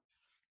going.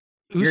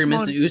 You're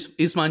mentioning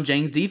Ousmane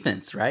Dieng's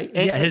defense, right?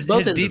 Yeah, his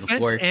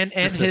defense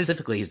and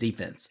specifically his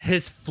defense.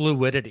 His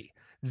fluidity.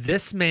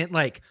 This man,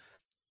 like,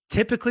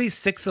 typically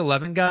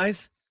 6'11"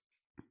 guys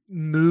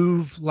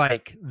move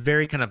like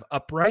very kind of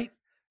upright.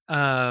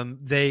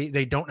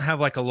 They don't have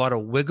like a lot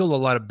of wiggle, a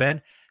lot of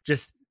bend.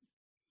 Just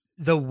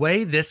the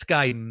way this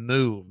guy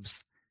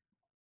moves,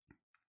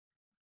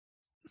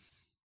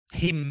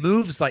 he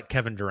moves like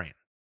Kevin Durant.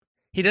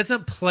 He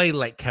doesn't play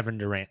like Kevin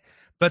Durant,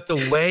 but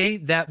the way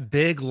that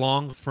big,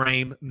 long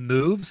frame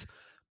moves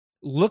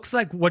looks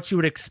like what you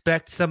would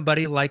expect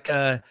somebody like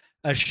a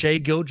Shai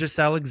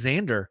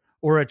Gilgeous-Alexander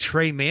or a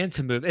Trey Mann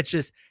to move. It's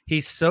just,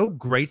 he's so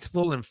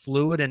graceful and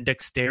fluid and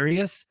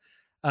dexterous.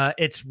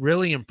 It's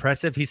really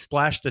impressive. He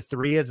splashed a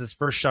 3 as his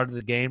first shot of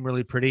the game,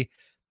 really pretty.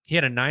 He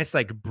had a nice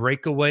like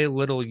breakaway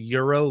little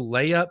Euro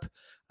layup.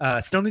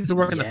 Still needs to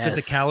work on the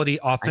physicality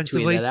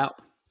offensively. I tweeted that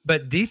out.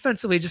 But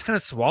defensively, just kind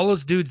of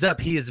swallows dudes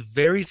up. He is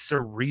very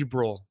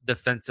cerebral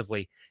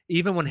defensively.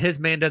 Even when his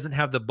man doesn't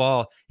have the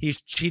ball,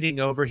 he's cheating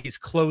over, he's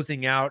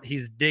closing out,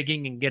 he's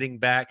digging and getting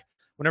back.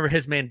 Whenever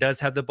his man does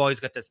have the ball, he's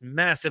got this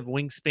massive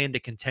wingspan to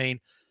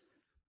contain.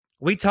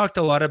 We talked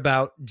a lot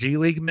about G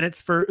League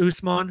minutes for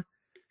Ousmane.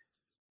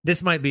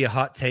 This might be a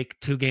hot take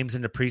 2 games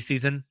into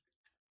preseason.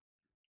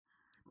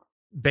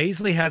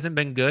 Baisley hasn't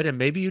been good, and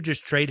maybe you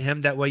just trade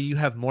him. That way you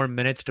have more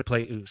minutes to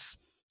play Ous.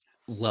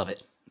 Love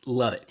it.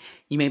 Love it.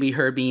 You maybe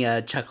heard me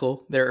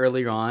chuckle there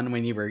earlier on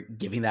when you were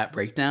giving that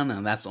breakdown,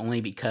 and that's only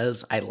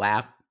because I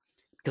laughed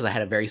because I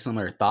had a very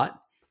similar thought.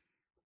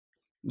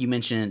 You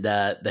mentioned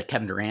the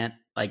Kevin Durant.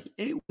 Like,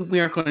 we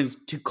aren't going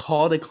to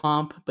call it a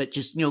comp, but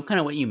just, kind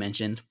of what you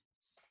mentioned.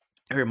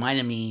 It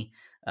reminded me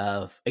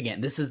of,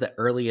 again, this is the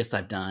earliest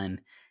I've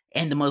done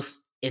and the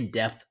most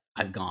in-depth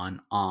I've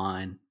gone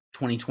on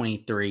upcoming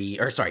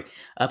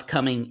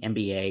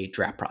NBA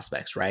draft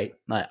prospects, right?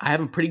 I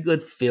have a pretty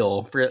good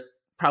feel for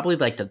probably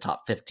like the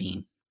top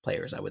 15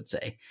 players, I would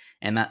say.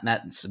 And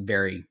that's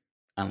very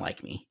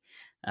unlike me.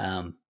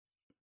 And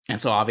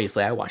so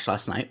obviously I watched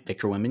last night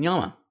Victor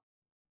Wembanyama.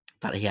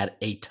 Thought he had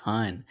a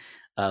ton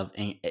of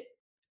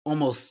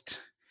almost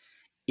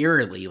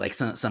eerily like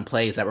some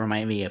plays that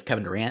remind me of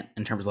Kevin Durant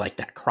in terms of like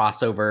that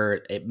crossover,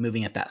 it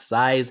moving at that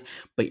size.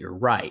 But you're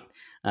right.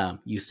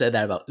 You said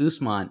that about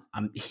Ousmane.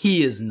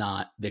 He is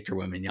not Victor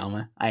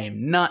Wembanyama. I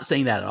am not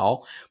saying that at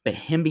all. But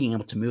him being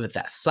able to move at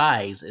that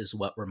size is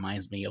what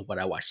reminds me of what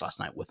I watched last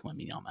night with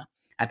Wembanyama.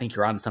 I think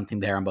you're on something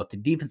there on both the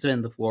defensive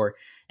end of the floor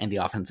and the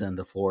offensive end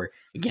of the floor.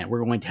 Again,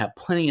 we're going to have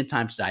plenty of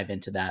time to dive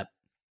into that.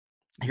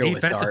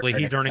 Defensively,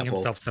 he's earning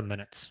himself some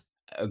minutes.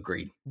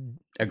 Agreed.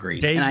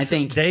 And I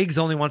think Diggs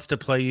only wants to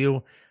play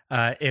you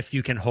if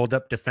you can hold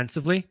up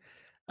defensively.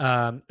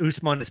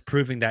 Ousmane is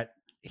proving that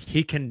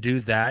he can do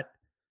that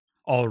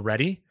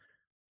already.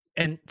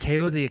 And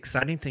Taylor, the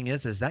exciting thing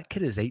is that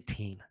kid is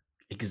 18.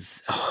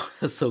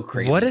 That's so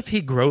crazy. What if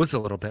he grows a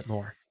little bit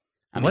more?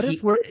 What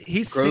if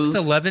he's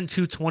 6'11",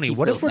 220?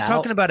 What if we're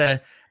talking about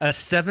a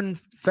 7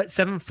 foot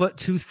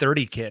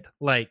 230 kid?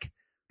 Like,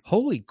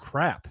 holy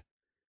crap.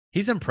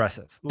 He's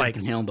impressive. Like,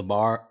 can handle the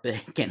bar. They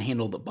can't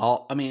handle the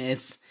ball. I mean,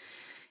 it's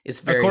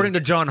very, according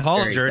to John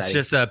Hollinger, it's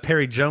just a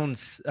Perry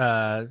Jones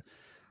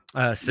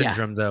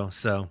syndrome, though.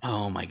 So,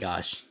 oh my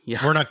gosh,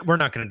 yeah, we're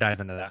not going to dive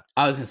into that.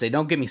 I was going to say,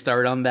 don't get me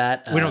started on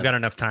that. We don't got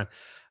enough time.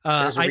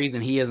 There's a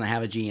reason he doesn't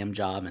have a GM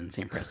job, and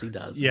Sam Presti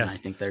does. Yes, and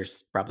I think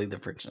there's probably the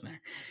friction there.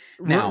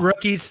 Now,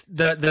 rookies,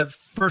 the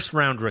first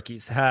round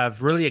rookies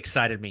have really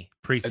excited me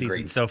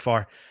preseason so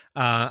far.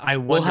 I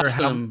wonder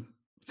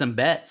some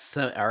bets,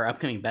 our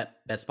upcoming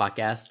bets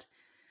podcast.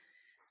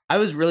 I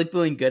was really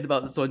feeling good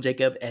about this one,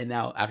 Jacob, and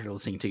now after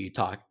listening to you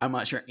talk, I'm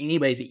not sure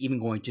anybody's even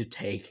going to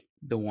take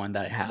the one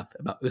that I have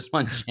about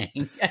Ousmane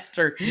Dieng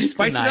after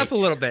spice it up a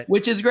little bit,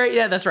 which is great.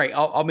 Yeah, that's right.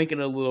 I'll make it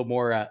a little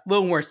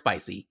more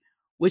spicy.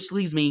 Which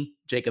leads me,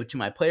 Jacob, to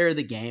my player of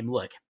the game.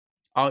 Look,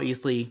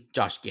 obviously,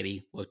 Josh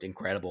Giddey looked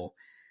incredible.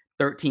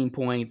 13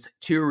 points,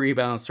 2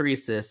 rebounds, 3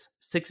 assists,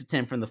 6 of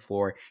 10 from the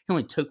floor. He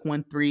only took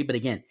 1 3, but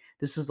again,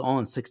 this is all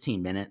in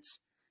 16 minutes.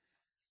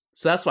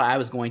 So that's why I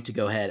was going to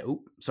go ahead.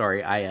 Oh,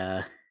 sorry,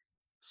 I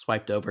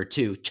swiped over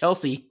to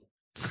Chelsea.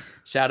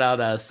 Shout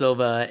out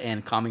Silva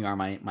and Kami are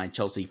my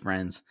Chelsea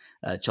friends,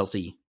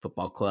 Chelsea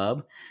Football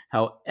Club.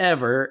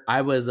 However,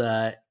 I was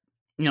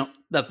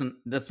that's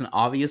an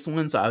obvious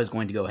one, so I was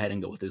going to go ahead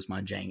and go with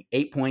Ousmane Dieng.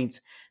 8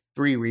 points,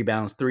 3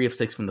 rebounds, 3 of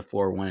 6 from the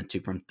floor, 1 and 2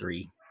 from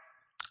 3.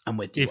 I'm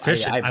with you.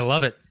 Efficient. I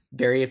love it.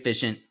 Very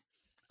efficient.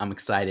 I'm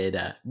excited.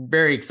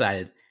 Very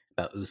excited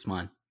about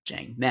Ousmane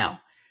Dieng.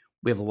 Now,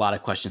 we have a lot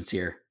of questions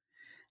here.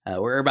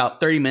 We're about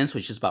 30 minutes,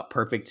 which is about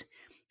perfect.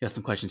 We have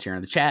some questions here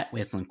in the chat. We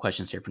have some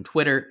questions here from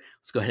Twitter.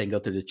 Let's go ahead and go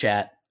through the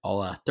chat.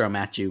 I'll throw them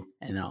at you,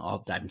 and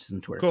I'll dive into some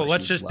Twitter questions. Cool.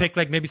 Let's just pick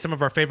like maybe some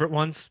of our favorite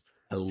ones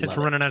since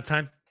we're running out of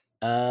time.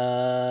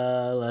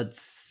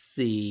 Let's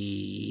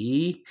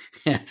see.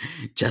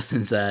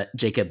 Justin's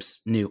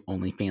Jacob's new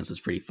OnlyFans was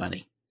pretty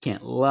funny.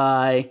 Can't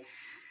lie.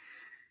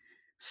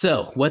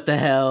 So, what the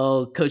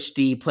hell? Coach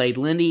D played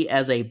Lindy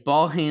as a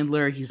ball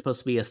handler. He's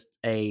supposed to be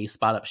a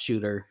spot-up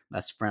shooter.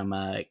 That's from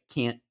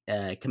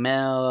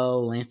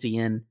Kamel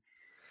Lancian.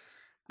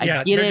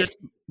 I get it,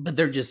 but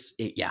they're just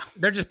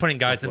putting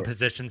guys in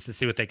positions to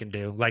see what they can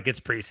do. Like, it's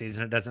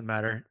preseason. It doesn't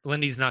matter.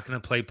 Lindy's not going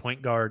to play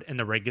point guard in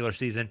the regular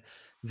season.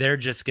 They're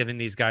just giving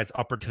these guys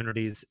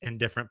opportunities in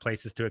different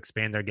places to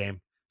expand their game.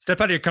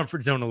 Step out of your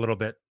comfort zone a little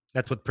bit.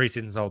 That's what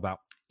preseason is all about.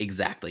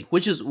 Exactly,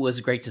 which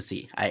was great to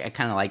see. I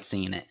kind of like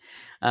seeing it.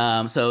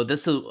 So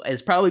this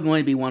is probably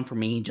going to be one for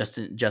me,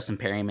 Justin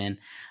Perryman.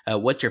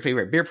 What's your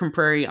favorite beer from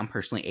Prairie? I'm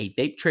personally a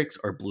Vape Tricks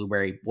or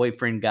Blueberry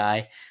Boyfriend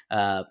guy.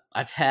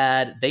 I've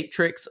had Vape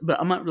Tricks, but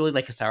I'm not really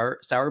like a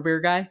sour beer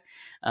guy.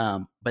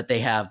 But they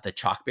have the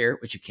chalk beer,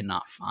 which you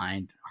cannot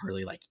find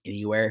hardly like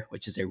anywhere,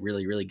 which is a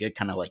really, really good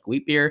kind of like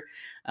wheat beer.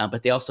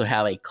 But they also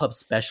have a club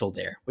special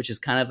there, which is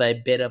kind of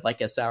a bit of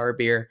like a sour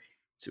beer.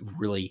 It's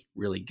really,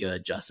 really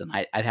good, Justin.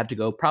 I'd have to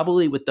go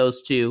probably with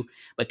those two,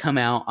 but come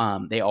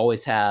out. They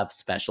always have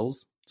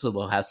specials, so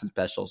they'll have some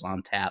specials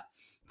on tap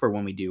for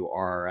when we do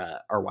our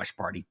watch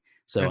party.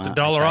 So it's $1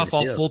 off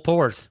all full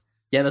pours.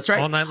 Yeah, that's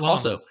right. All night long.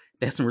 Also,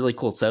 they have some really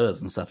cool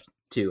sodas and stuff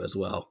too as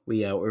well.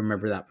 We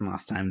remember that from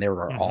last time. They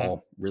were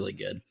all really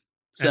good.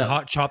 So and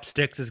Hot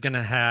Chopsticks is going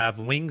to have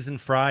wings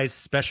and fries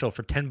special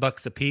for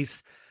 $10 a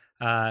piece.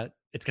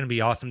 It's going to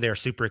be awesome. They are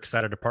super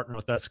excited to partner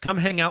with us. Come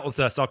hang out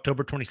with us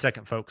October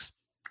 22nd, folks.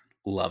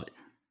 Love it.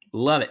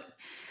 Love it.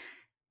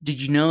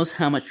 Did you notice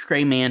how much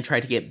Trey Mann tried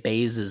to get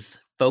Baze's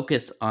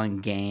focus on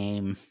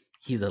game?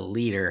 He's a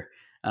leader.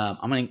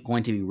 I'm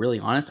going to be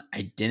really honest.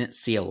 I didn't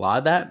see a lot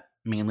of that,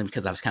 mainly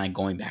because I was kind of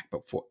going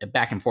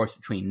back and forth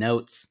between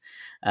notes,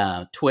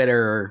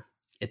 Twitter,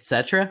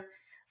 etc.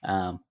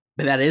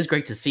 But that is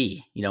great to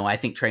see. I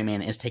think Trey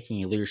Mann is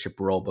taking a leadership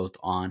role both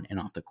on and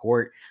off the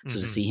court. So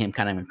to see him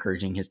kind of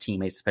encouraging his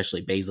teammates,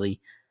 especially Bazley,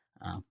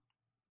 I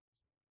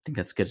think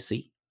that's good to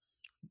see.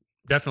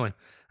 Definitely.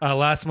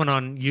 Last one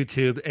on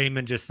YouTube.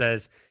 Eamon just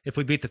says, if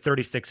we beat the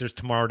 36ers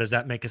tomorrow, does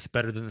that make us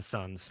better than the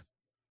Suns?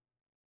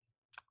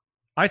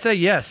 I say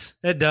yes,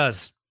 it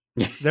does.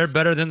 They're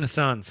better than the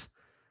Suns.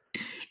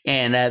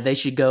 And they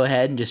should go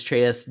ahead and just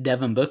trade us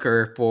Devin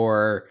Booker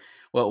for,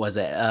 what was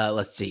it?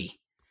 Let's see.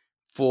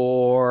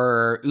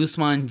 For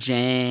Ousmane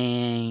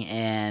Dieng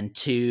and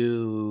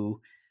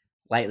 2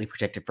 lightly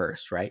protected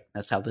first, right?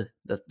 That's how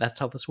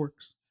this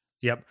works.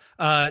 Yep.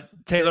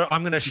 Taylor,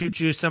 I'm going to shoot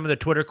you some of the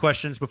Twitter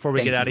questions before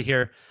we get out of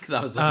here. Because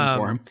I was looking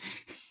for him.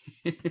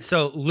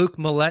 So Luke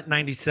Millette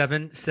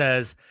 97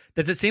 says,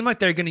 does it seem like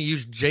they're going to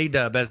use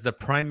J-Dub as the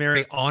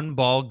primary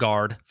on-ball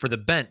guard for the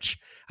bench?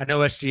 I know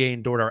SGA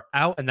and Dort are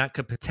out, and that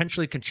could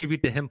potentially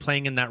contribute to him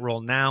playing in that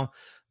role now,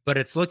 but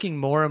it's looking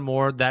more and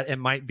more that it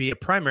might be a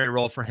primary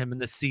role for him in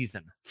the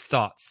season.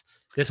 Thoughts?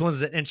 This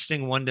one's an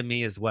interesting one to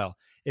me as well.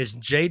 Is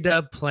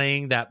J-Dub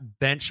playing that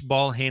bench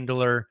ball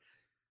handler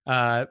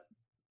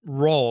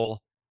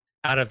role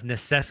out of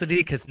necessity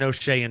because no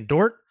Shea and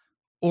Dort,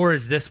 or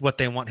is this what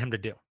they want him to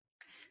do?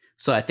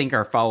 So I think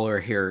our follower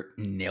here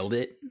nailed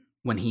it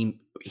when he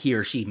he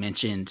or she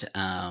mentioned,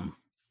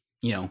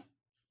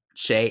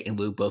 Shea and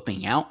Lou both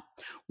being out,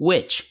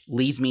 which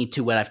leads me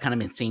to what I've kind of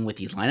been seeing with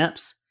these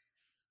lineups.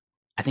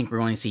 I think we're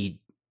going to see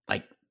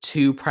like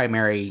two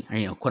primary,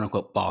 quote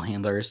unquote, ball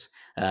handlers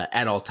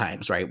at all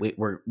times, right?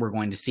 We're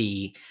going to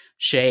see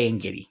Shea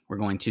and Giddey. We're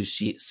going to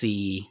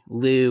see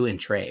Lou and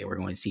Trey. We're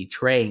going to see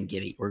Trey and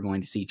Giddey. We're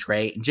going to see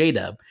Trey and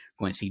J-Dub.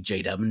 We're going to see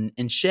J-Dub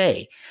and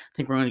Shea. I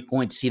think we're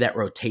going to see that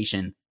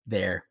rotation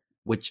there,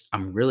 which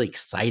I'm really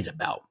excited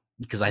about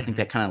because I think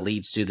that kind of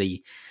leads to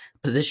the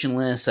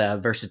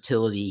positionless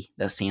versatility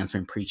that Sam's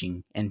been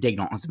preaching and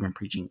Daigneault has been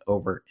preaching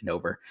over and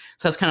over.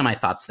 So that's kind of my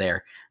thoughts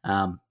there.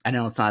 I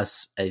know it's not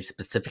a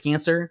specific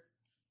answer,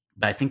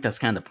 but I think that's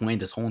kind of the point of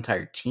this whole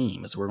entire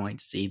team is we're going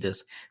to see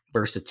this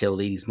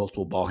versatility, these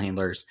multiple ball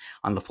handlers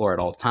on the floor at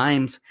all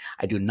times.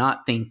 I do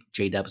not think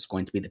J-Dub is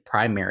going to be the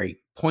primary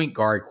point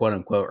guard, quote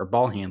unquote, or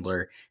ball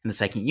handler in the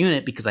second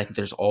unit because I think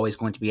there's always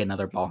going to be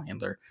another ball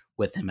handler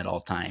with him at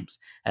all times,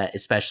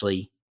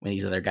 especially when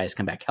these other guys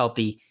come back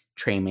healthy.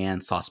 Trey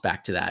Mann sauce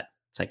back to that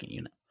second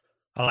unit.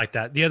 I like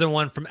that. The other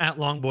one from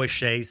 @Longboy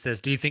Shea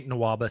says, do you think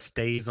Nwaba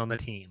stays on the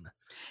team?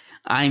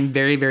 I'm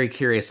very, very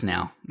curious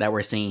now that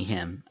we're seeing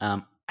him. I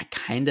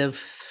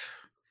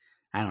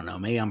don't know,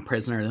 maybe I'm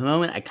prisoner of the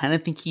moment. I kind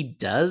of think he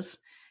does,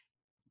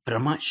 but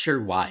I'm not sure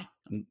why.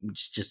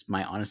 It's just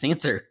my honest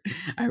answer.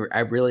 I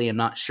really am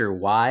not sure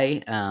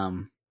why.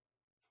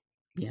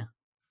 Yeah.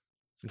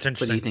 It's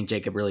interesting. What do you think,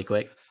 Jacob, really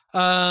quick?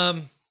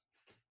 I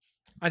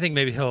think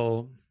maybe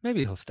he'll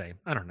stay.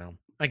 I don't know.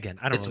 Again,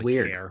 I don't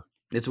really care.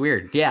 It's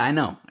weird. Yeah, I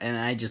know. And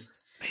I'd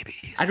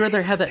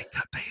rather have that. They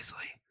cut Paisley.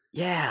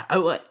 Yeah. I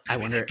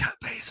wonder. They cut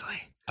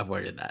Paisley. I've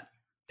wondered that.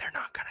 They're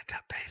not going to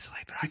cut Paisley,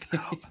 but I can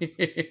hope.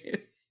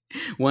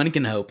 One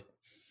can hope.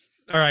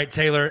 All right,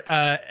 Taylor,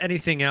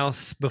 anything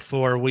else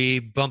before we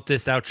bump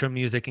this outro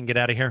music and get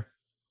out of here?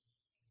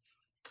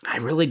 I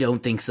really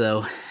don't think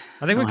so.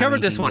 I think we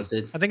covered this one.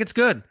 I think it's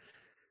good.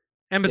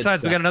 And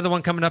besides, we got another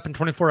one coming up in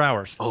 24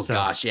 hours. Oh,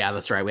 gosh. Yeah,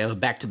 that's right. We have a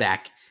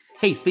back-to-back.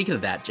 Hey, speaking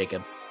of that,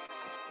 Jacob,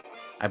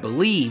 I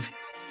believe,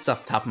 it's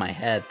off the top of my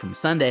head from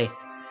Sunday,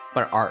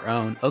 but our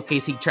own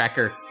OKC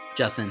tracker,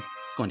 Justin, is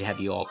going to have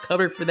you all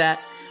covered for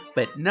that.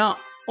 But not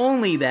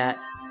only that,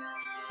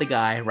 the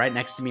guy right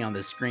next to me on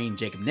the screen,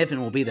 Jacob Niffen,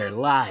 will be there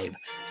live.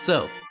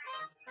 So,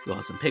 you'll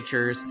have some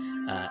pictures.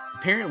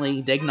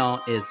 Apparently,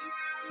 Daigneault is,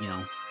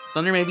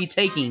 Thunder may be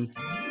taking,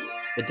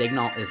 but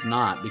Daigneault is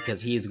not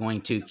because he is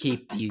going to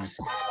keep these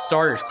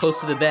starters close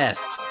to the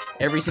vest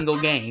every single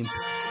game.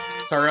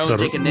 It's our own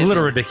Jacob Niffen. A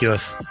little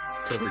ridiculous.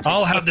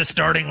 I'll have the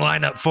starting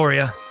lineup for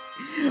you.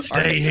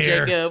 Stay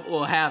here. Jacob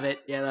will have it.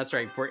 Yeah, that's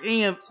right. For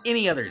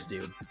any others,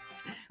 dude.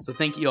 So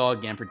thank you all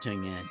again for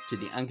tuning in to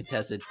the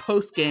Uncontested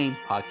Post-Game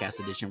Podcast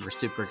Edition. We're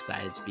super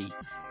excited to be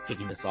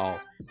picking this all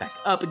back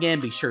up again.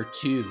 Be sure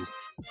to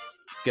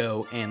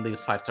go and leave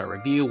us a 5-star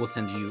review. We'll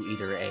send you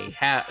either a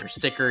hat or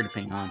sticker,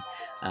 depending on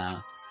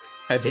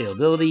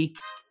availability.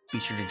 Be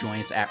sure to join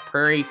us at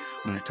Prairie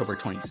on October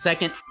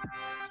 22nd.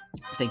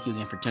 Thank you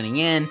again for tuning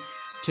in.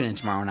 Tune in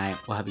tomorrow night.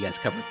 We'll have you guys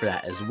covered for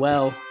that as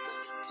well.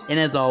 And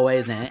as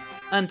always, and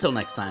until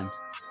next time,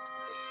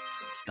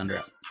 Thunder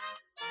up.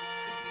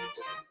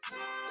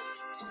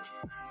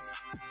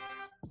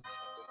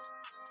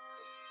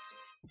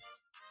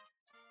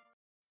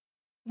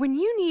 When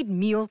you need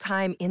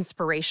mealtime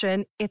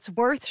inspiration, it's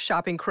worth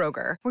shopping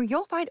Kroger, where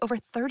you'll find over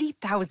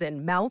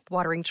 30,000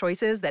 mouth-watering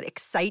choices that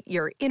excite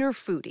your inner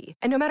foodie.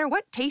 And no matter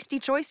what tasty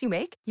choice you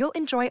make, you'll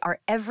enjoy our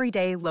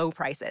everyday low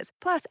prices,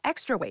 plus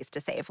extra ways to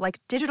save, like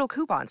digital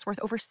coupons worth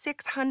over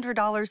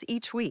 $600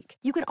 each week.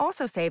 You can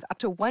also save up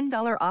to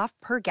 $1 off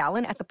per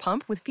gallon at the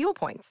pump with fuel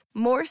points.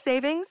 More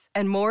savings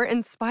and more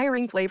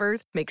inspiring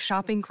flavors make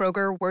shopping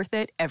Kroger worth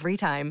it every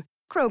time.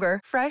 Kroger,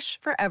 fresh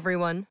for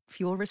everyone.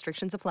 Fuel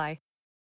restrictions apply.